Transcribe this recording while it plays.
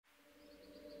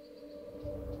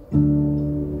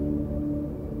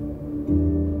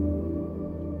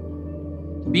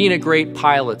Being a great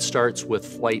pilot starts with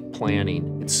flight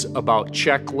planning. It's about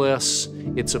checklists.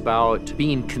 It's about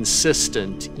being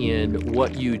consistent in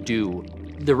what you do.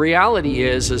 The reality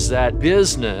is that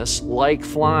business, like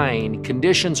flying,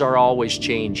 conditions are always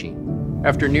changing.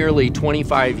 After nearly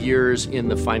 25 years in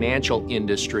the financial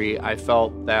industry, I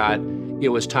felt that it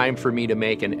was time for me to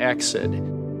make an exit.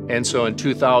 And so in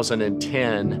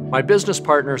 2010, my business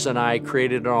partners and I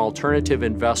created an alternative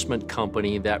investment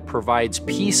company that provides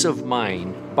peace of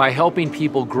mind by helping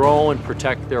people grow and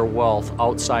protect their wealth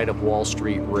outside of Wall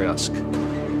Street risk.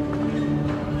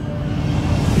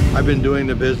 I've been doing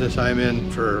the business I'm in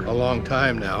for a long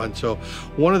time now, and so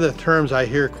one of the terms I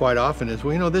hear quite often is,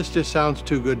 well, you know, this just sounds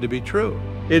too good to be true.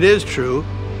 It is true.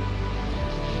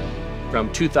 From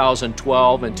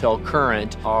 2012 until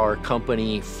current, our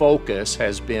company focus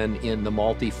has been in the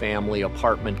multifamily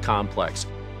apartment complex.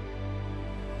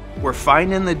 We're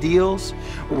finding the deals,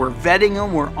 we're vetting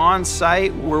them, we're on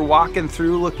site, we're walking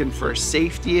through looking for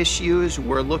safety issues,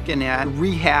 we're looking at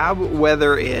rehab,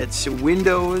 whether it's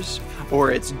windows or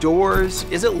it's doors.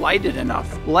 Is it lighted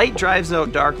enough? Light drives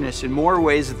out darkness in more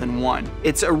ways than one.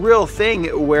 It's a real thing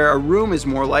where a room is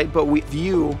more light, but we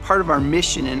view part of our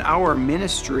mission and our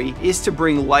ministry is to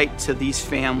bring light to these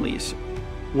families.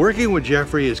 Working with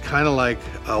Jeffrey is kind of like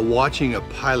watching a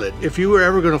pilot. If you were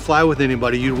ever going to fly with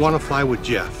anybody, you'd want to fly with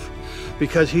Jeff,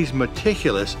 because he's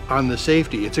meticulous on the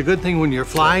safety. It's a good thing when you're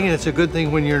flying, and it's a good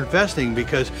thing when you're investing,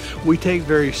 because we take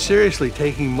very seriously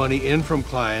taking money in from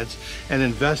clients and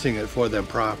investing it for them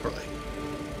properly.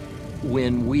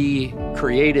 When we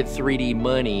created 3D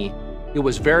Money, it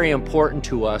was very important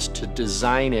to us to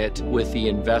design it with the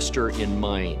investor in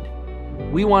mind.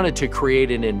 We wanted to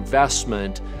create an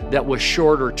investment that was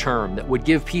shorter term, that would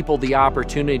give people the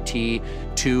opportunity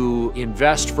to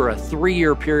invest for a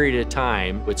 3-year period of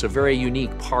time. It's a very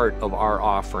unique part of our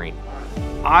offering.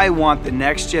 I want the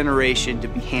next generation to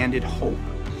be handed hope,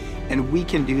 and we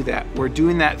can do that. We're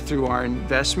doing that through our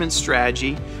investment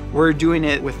strategy. We're doing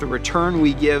it with the return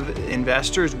we give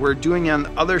investors. We're doing it on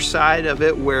the other side of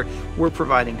it, where we're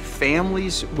providing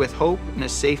families with hope and a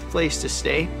safe place to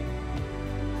stay.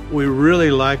 We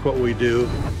really like what we do,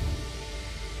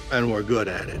 and we're good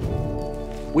at it.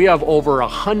 We have over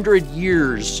 100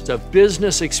 years of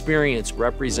business experience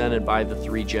represented by the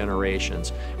 3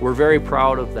 generations. We're very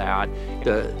proud of that.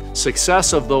 The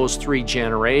success of those 3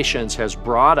 generations has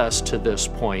brought us to this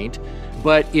point,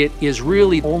 but it is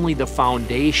really only the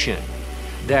foundation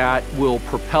that will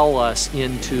propel us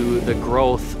into the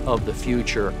growth of the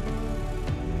future.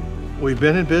 We've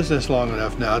been in business long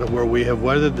enough now to where we have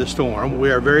weathered the storm. We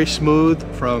are very smooth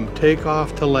from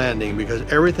takeoff to landing, because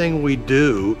everything we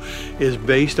do is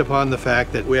based upon the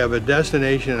fact that we have a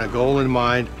destination and a goal in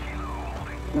mind.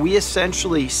 We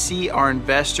essentially see our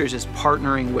investors as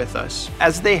partnering with us.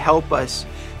 As they help us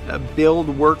build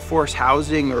workforce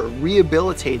housing or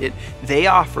rehabilitate it, they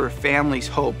offer families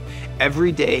hope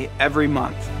every day, every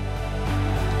month.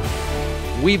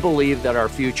 We believe that our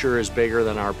future is bigger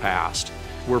than our past.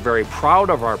 We're very proud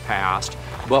of our past,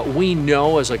 but we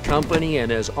know as a company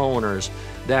and as owners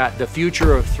that the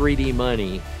future of 3D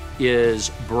Money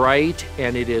is bright,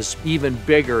 and it is even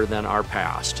bigger than our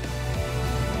past.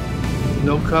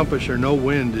 No compass or no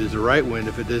wind is the right wind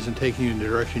if it isn't taking you in the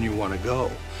direction you want to go.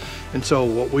 And so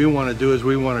what we want to do is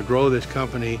we want to grow this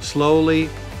company slowly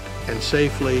and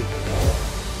safely.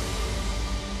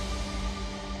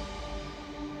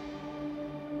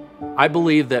 I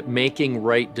believe that making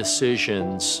right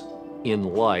decisions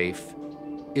in life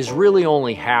is really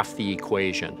only half the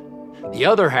equation. The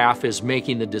other half is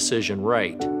making the decision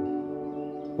right.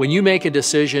 When you make a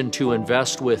decision to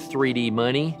invest with 3D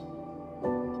Money,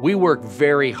 we work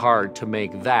very hard to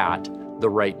make that the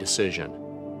right decision.